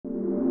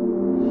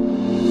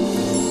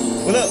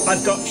Well, look,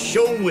 I've got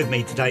Sean with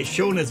me today.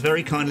 Sean has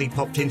very kindly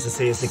popped in to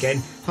see us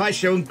again. Hi,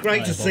 Sean.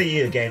 Great to see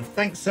you again.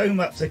 Thanks so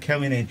much for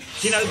coming in.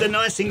 Do you know, the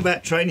nice thing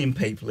about training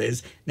people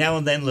is now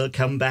and then they'll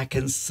come back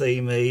and see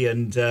me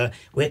and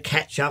we'll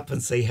catch up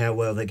and see how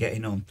well they're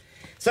getting on.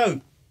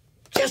 So,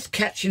 just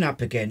catching up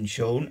again,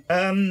 Sean.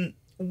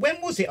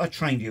 When was it I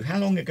trained you? How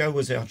long ago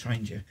was it I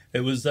trained you? It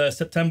was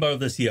September of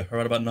this year,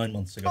 around about 9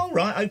 months ago. Oh,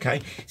 right,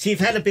 okay. So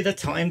you've had a bit of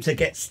time to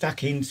get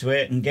stuck into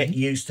it and get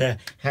used to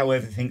how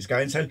everything's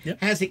going. So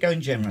how's it going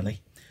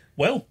generally?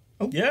 Well,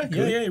 good.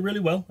 yeah, really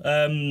well.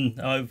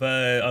 I've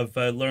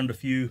learned a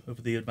few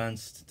of the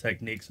advanced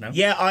techniques now.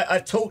 Yeah,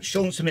 I've taught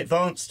Sean some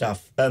advanced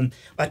stuff.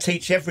 I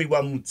teach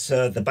everyone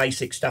the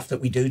basic stuff that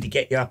we do to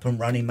get you up and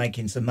running,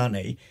 making some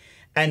money.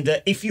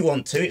 And if you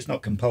want to, it's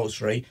not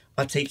compulsory,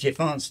 I teach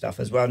advanced stuff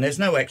as well, and there's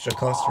no extra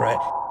cost for it.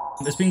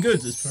 It's been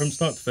good. It's from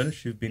start to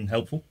finish. You've been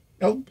helpful.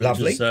 Oh,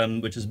 lovely.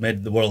 Which has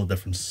made the world of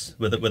difference.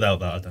 Without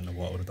that, I don't know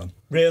what I would have done.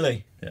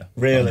 Really? Yeah.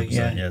 Really,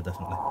 yeah. Yeah,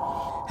 definitely.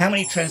 How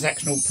many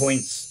transactional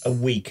points a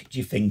week do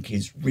you think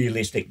is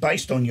realistic,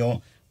 based on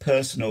your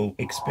personal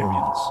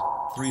experience?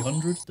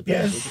 300,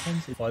 depends. It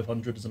depends.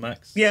 500 is a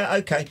max. Yeah,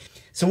 okay.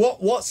 So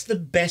what's the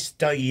best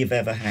day you've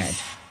ever had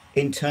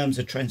in terms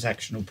of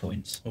transactional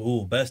points?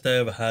 Oh, best day I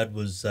ever had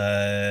was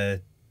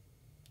 200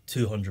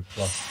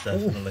 plus,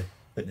 definitely.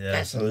 Yeah.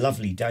 That's a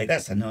lovely day.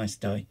 That's a nice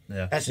day.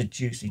 Yeah. That's a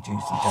juicy day.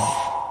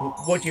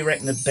 What do you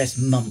reckon the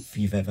best month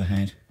you've ever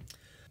had?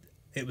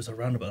 It was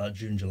around about that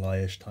June,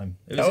 July-ish time.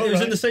 It was,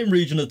 right. in the same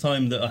region of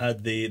time that I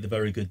had the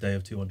very good day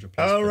of 200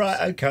 plus. Oh, right,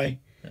 okay.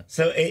 Yeah.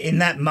 So in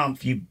that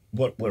month, you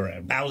were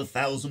about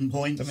 1,000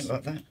 points, something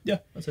like that? Yeah,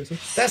 I'd say so.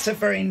 That's a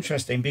very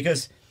interesting,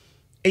 because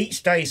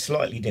each day is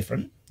slightly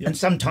different. Yep. And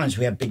sometimes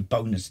we have big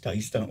bonus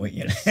days, don't we?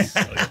 You know? Yes.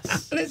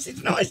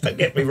 It's nice, don't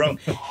get me wrong.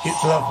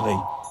 It's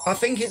lovely. I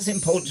think it's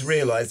important to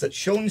realise that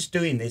Sean's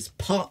doing this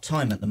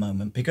part-time at the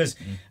moment, because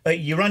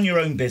you run your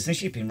own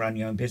business. You've been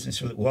running your own business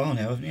for a little while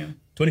now, haven't you?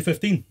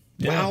 2015.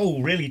 Yeah. Wow,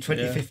 really,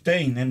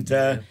 2015. Yeah. And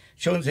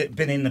Sean's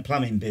been in the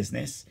plumbing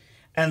business.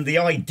 And the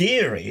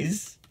idea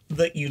is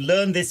that you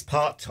learn this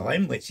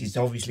part-time, which is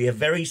obviously a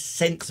very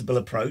sensible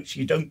approach.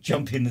 You don't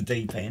jump in the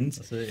deep end.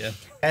 That's it, yeah.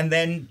 And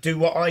then do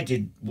what I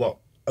did,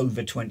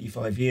 over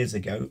 25 years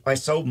ago. I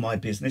sold my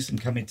business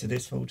and come into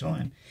this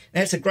full-time.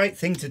 Now, it's a great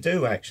thing to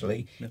do,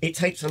 actually. Yeah. It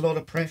takes a lot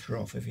of pressure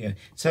off of you.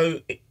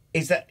 So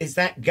is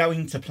that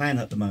going to plan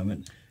at the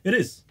moment? It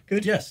is.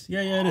 Good? Yes.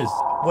 Yeah, it is.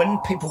 When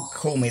people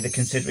call me, they're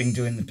considering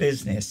doing the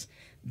business,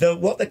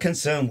 what they're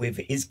concerned with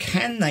is,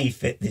 can they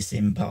fit this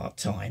in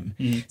part-time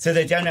so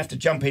they don't have to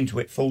jump into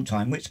it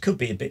full-time, which could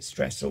be a bit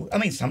stressful. I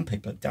mean, some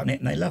people have done it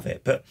and they love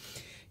it, but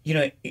you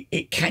know,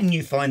 can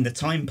you find the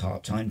time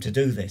part-time to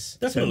do this?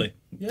 Definitely.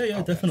 So,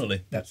 yeah,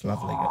 definitely. That's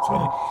lovely. That's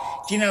lovely.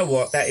 Do you know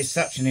what? That is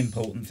such an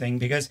important thing,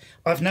 because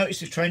I've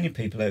noticed with training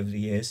people over the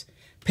years,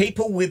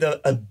 people with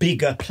a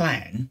bigger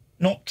plan,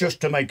 not just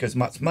to make as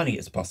much money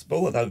as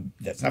possible, although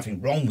there's nothing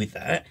wrong with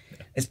that.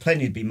 Yeah. There's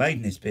plenty to be made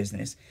in this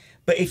business.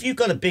 But if you've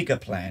got a bigger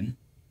plan,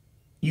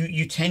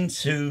 you tend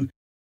to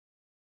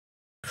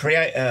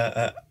create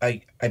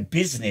a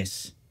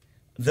business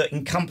that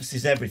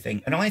encompasses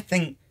everything. And I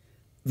think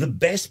the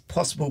best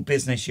possible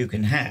business you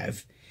can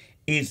have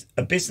is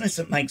a business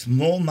that makes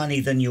more money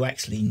than you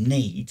actually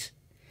need,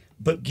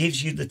 but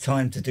gives you the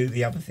time to do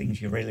the other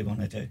things you really want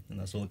to do. And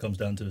that's all it comes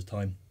down to, is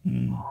time.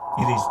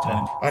 It is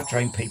time. I've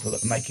trained people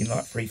that are making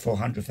like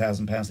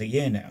 £300,000-400,000 a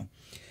year now.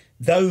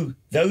 Though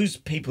those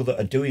people that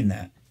are doing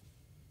that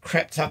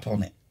crept up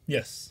on it.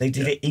 Yes. They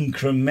did it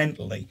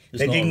incrementally.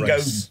 They didn't go,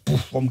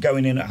 I'm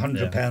going in at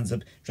 £100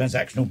 of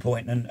transactional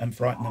point and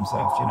frighten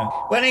themselves, you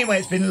know. Well, anyway,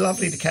 it's been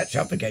lovely to catch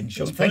up again,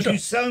 Sean. Thank you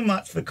so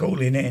much for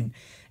calling in.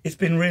 It's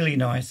been really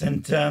nice.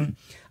 And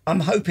I'm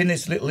hoping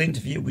this little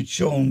interview with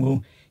Sean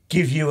will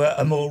give you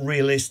a more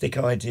realistic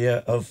idea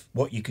of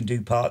what you can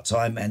do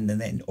part-time, and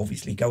then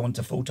obviously go on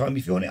to full-time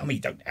if you want it. I mean,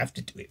 you don't have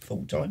to do it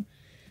full-time,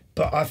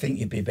 but I think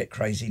you'd be a bit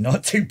crazy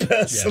not to,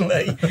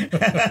 personally.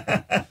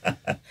 Yeah.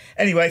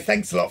 Anyway,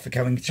 thanks a lot for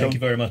coming, Sean. Thank you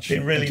very much. It's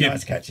been really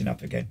nice catching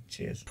up again.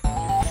 Cheers.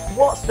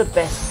 What's the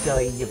best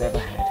day you've ever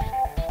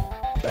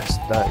had? Best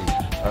day?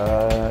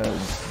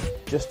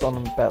 Just on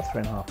about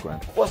 £3.5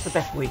 grand. What's the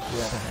best week you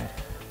ever had?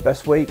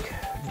 Best week?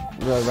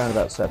 Around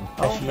about 7.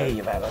 Best year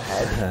you've ever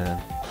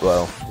had?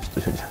 Well,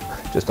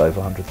 just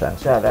over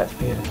 100,000. Oh, that's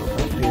beautiful.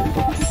 That's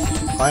beautiful.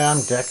 Hi, I'm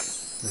Dick.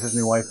 This is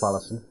my wife,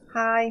 Alison.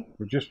 Hi.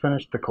 We've just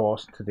finished the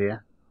course today.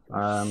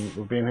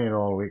 We've been here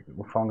all week.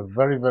 We found it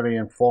very, very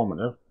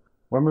informative.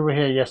 When we were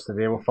here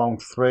yesterday, we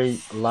found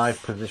 3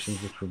 live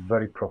positions which were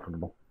very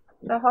profitable.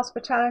 The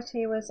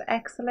hospitality was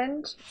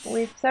excellent.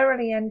 We've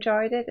thoroughly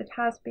enjoyed it. It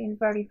has been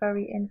very,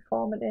 very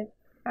informative.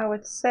 I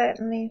would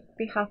certainly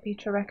be happy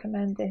to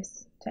recommend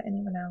this to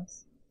anyone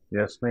else.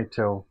 Yes, me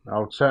too. I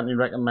would certainly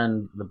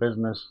recommend the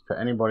business to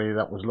anybody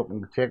that was looking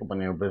to take up a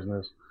new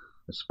business,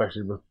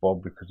 especially with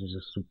Bob, because he's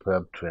a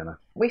superb trainer.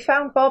 We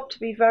found Bob to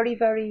be very,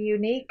 very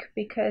unique,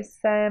 because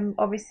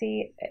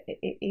obviously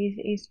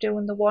he's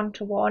doing the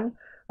one-to-one.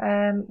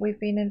 We've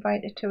been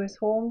invited to his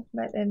home,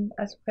 met him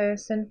as a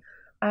person.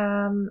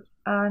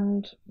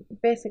 and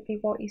basically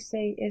what you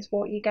see is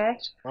what you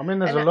get. I mean,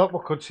 there's And a lot we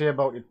could say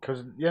about it,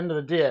 because at the end of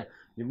the day,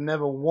 you've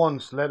never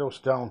once let us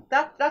down.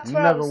 That's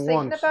what I was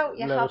thinking about.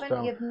 You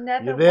haven't. You've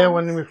never. You're there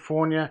once. when we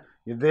phone you.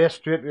 You're there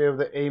straight away with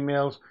the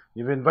emails.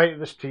 You've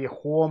invited us to your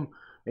home.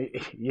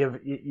 You've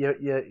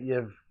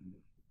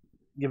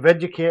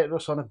educated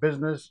us on a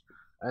business,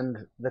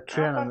 and the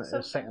training is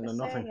second to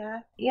nothing.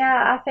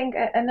 Yeah, I think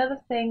another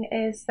thing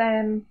is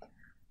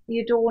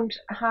you don't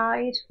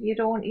hide.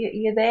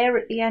 You're there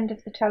at the end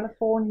of the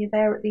telephone. You're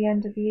there at the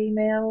end of the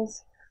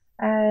emails.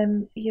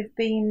 You've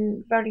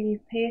been very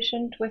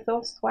patient with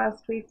us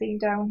whilst we've been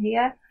down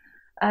here.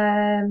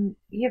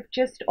 You've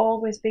just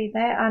always been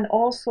there, and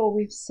also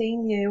we've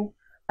seen you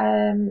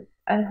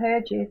and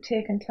heard you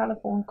taking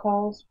telephone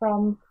calls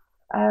from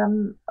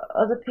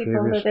other people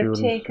Previous that have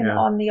students, taken yeah.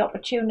 on the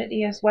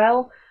opportunity as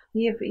well.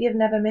 You've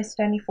never missed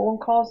any phone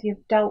calls.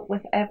 You've dealt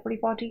with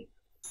everybody.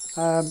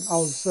 I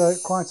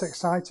was quite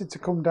excited to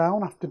come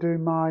down after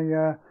doing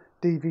my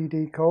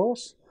DVD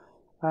course,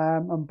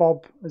 and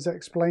Bob has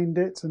explained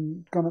it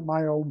and gone at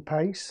my own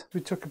pace.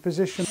 We took a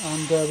position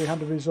and we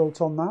had a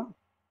result on that.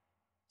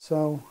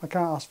 So I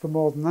can't ask for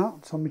more than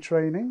that on my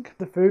training.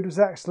 The food was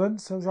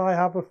excellent, as I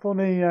have a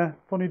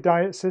funny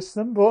diet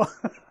system, but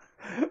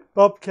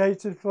Bob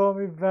catered for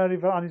me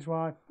and his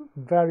wife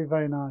very,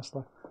 very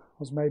nicely. I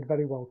was made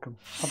very welcome.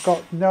 I've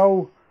got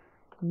no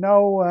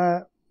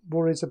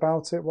worries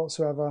about it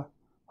whatsoever.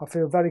 I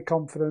feel very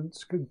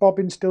confident. Bob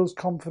instills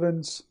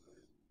confidence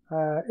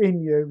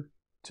in you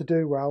to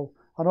do well.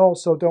 And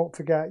also don't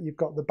forget, you've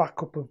got the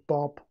backup of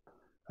Bob.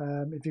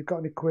 If you've got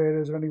any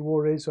queries or any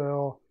worries,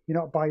 or you're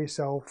not by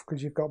yourself,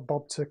 because you've got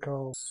Bob to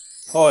call.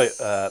 Hi,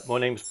 my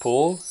name's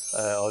Paul.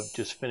 I've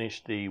just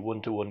finished the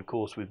one-to-one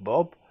course with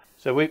Bob.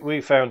 So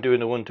we found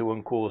doing a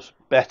one-to-one course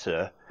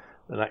better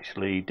than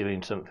actually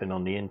doing something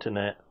on the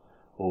internet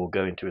or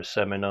going to a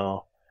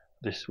seminar.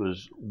 This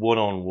was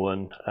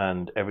one-on-one,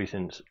 and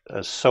everything's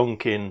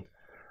sunk in,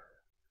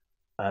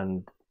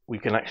 and we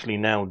can actually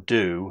now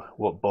do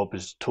what Bob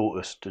has taught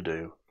us to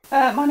do.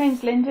 My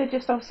name's Linda,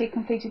 just obviously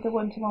completed the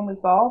one-to-one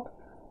with Bob.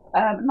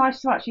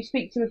 Nice to actually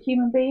speak to a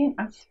human being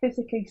and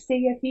physically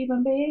see a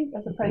human being,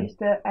 as opposed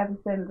to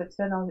everything that's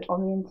done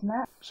on the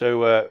internet.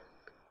 So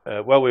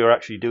while we were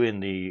actually doing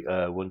the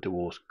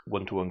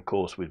one-to-one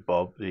course with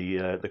Bob,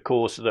 the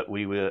course that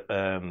we were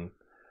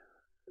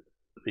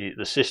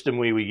the system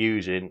we were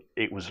using,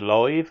 it was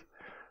live.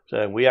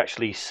 So we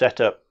actually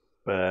set up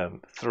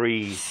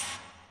 3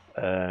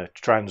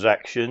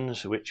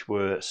 transactions which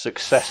were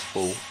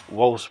successful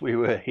whilst we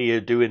were here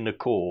doing the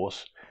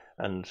course.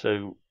 And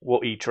so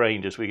what he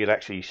trained us, we could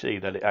actually see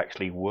that it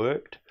actually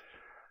worked.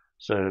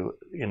 So,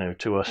 you know,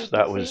 to us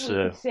that was... We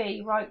could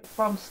see right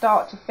from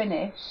start to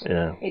finish,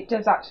 it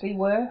does actually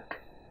work,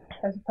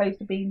 as opposed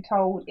to being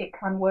told it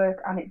can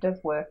work and it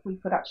does work. We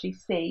could actually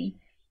see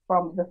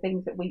from the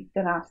things that we've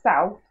done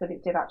ourselves that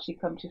it did actually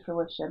come to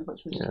fruition,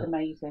 which was just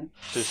amazing.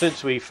 So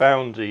since we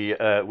found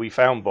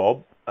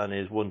Bob and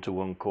his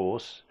one-to-one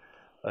course,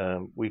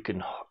 I've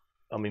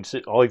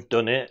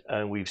done it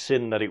and we've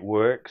seen that it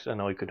works,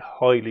 and I could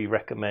highly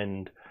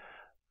recommend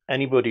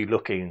anybody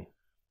looking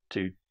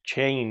to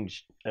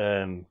change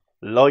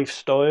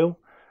lifestyle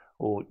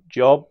or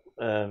job,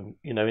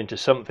 into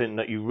something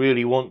that you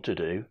really want to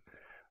do,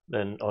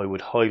 then I would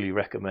highly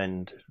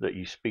recommend that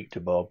you speak to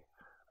Bob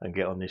and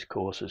get on this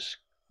course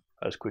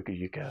as quick as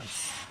you can.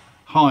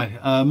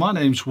 Hi, my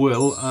name's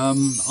Will. I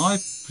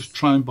was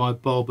trained by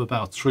Bob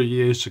about 3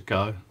 years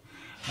ago,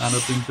 and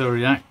I've been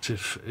very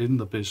active in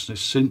the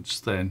business since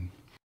then.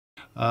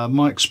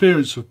 My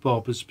experience with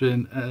Bob has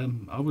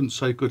been, I wouldn't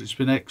say good, it's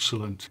been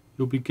excellent.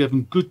 You'll be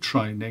given good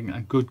training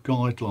and good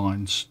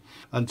guidelines.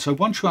 And so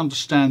once you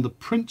understand the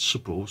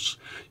principles,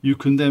 you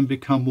can then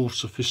become more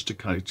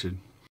sophisticated.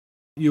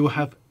 You will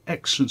have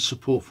excellent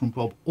support from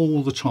Bob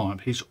all the time.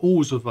 He's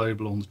always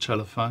available on the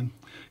telephone,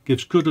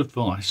 gives good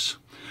advice.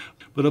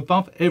 But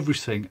above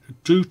everything,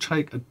 do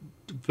take a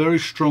very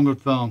strong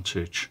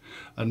advantage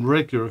and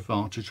regular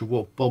advantage of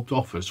what Bob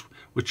offers,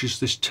 which is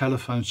this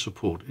telephone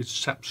support.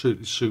 It's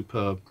absolutely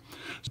superb.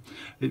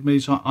 It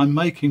means I'm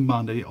making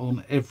money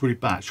on every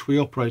batch. We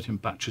operate in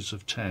batches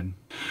of 10.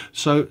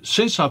 So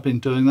since I've been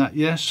doing that,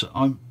 yes,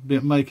 I've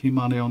been making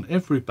money on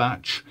every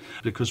batch,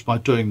 because by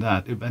doing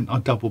that, it meant I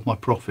doubled my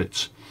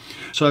profits.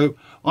 So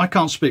I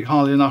can't speak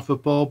highly enough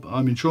of Bob.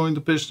 I'm enjoying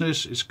the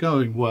business. It's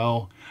going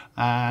well.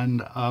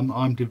 And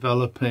I'm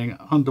developing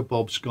under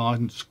Bob's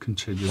guidance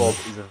continually. Bob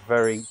is a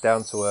very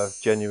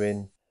down-to-earth,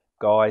 genuine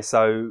guy,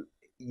 so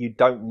you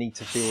don't need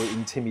to feel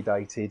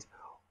intimidated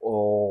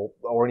or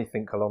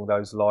anything along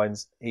those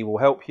lines. He will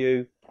help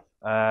you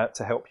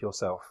to help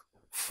yourself.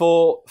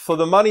 For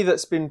the money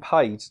that's been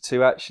paid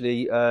to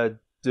actually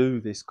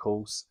do this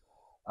course,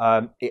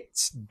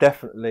 it's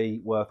definitely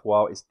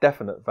worthwhile. It's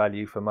definite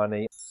value for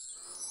money.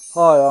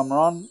 Hi, I'm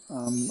Ron.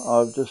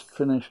 I've just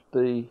finished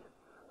the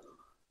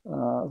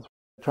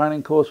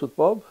training course with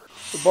Bob.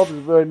 Bob is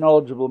a very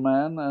knowledgeable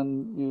man,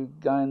 and you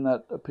gain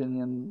that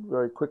opinion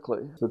very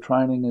quickly. The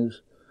training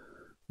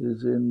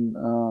is in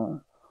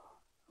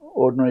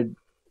ordinary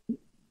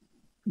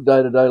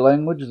day-to-day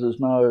language. There's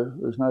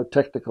no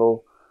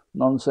technical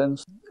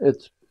nonsense.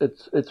 It's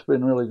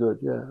been really good,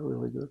 yeah,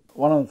 really good.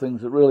 One of the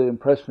things that really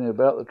impressed me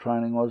about the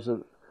training was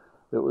that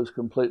it was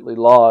completely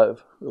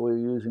live. We were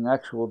using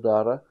actual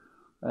data,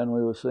 and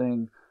we were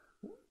seeing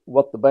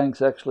what the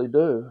banks actually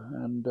do,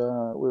 and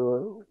we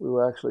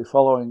were actually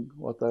following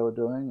what they were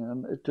doing,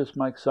 and it just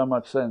makes so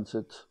much sense.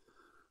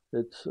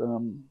 It's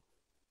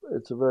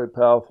a very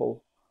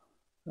powerful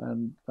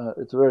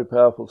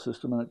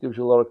system, and it gives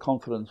you a lot of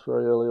confidence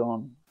very early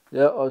on.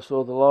 Yeah, I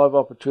saw the live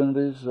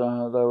opportunities. They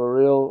were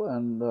real,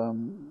 and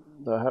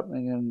they're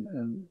happening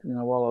in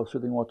while I was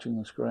sitting watching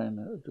the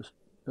screen.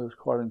 It was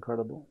quite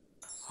incredible.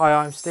 Hi,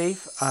 I'm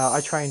Steve. I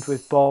trained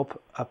with Bob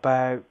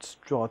about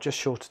just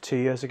short of 2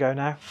 years ago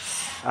now.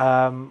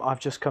 I've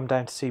just come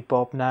down to see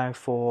Bob now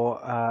for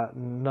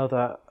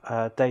another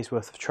day's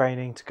worth of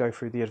training to go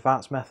through the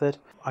advanced method.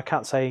 I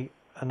can't say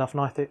enough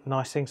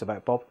nice things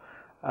about Bob.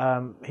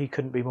 He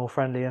couldn't be more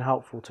friendly and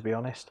helpful, to be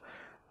honest.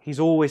 He's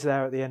always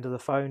there at the end of the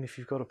phone if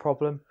you've got a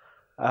problem,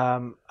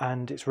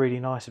 and it's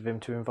really nice of him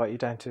to invite you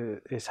down to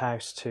his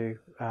house to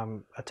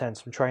attend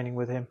some training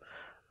with him,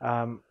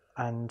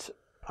 and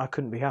I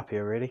couldn't be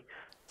happier, really.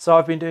 So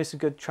I've been doing some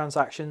good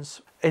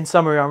transactions. In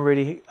summary, I'm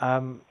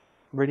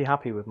really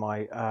happy with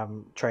my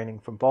training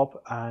from Bob,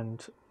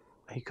 and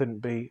he couldn't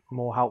be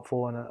more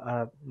helpful and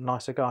a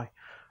nicer guy.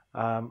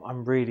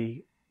 I'm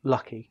really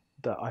lucky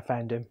that I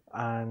found him,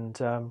 and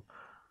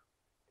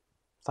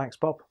thanks,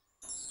 Bob.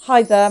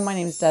 Hi there, my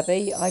name is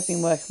Debbie. I've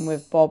been working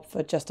with Bob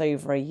for just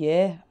over a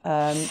year.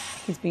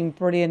 He's been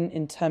brilliant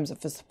in terms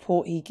of the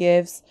support he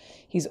gives.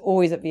 He's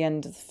always at the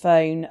end of the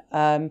phone.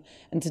 And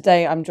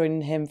today I'm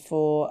joining him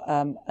for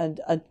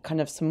a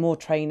kind of some more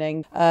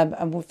training.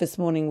 And with this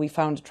morning we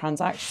found a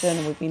transaction,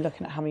 and we've been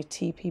looking at how many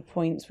TP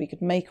points we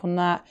could make on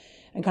that,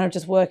 and kind of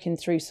just working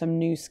through some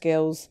new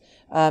skills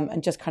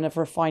and just kind of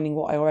refining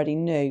what I already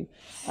knew.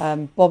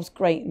 Bob's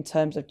great in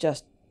terms of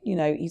just,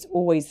 he's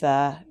always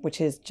there, which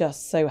is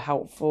just so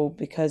helpful,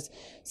 because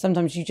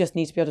sometimes you just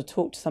need to be able to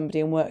talk to somebody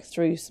and work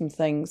through some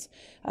things.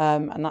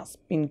 And that's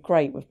been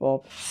great with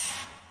Bob.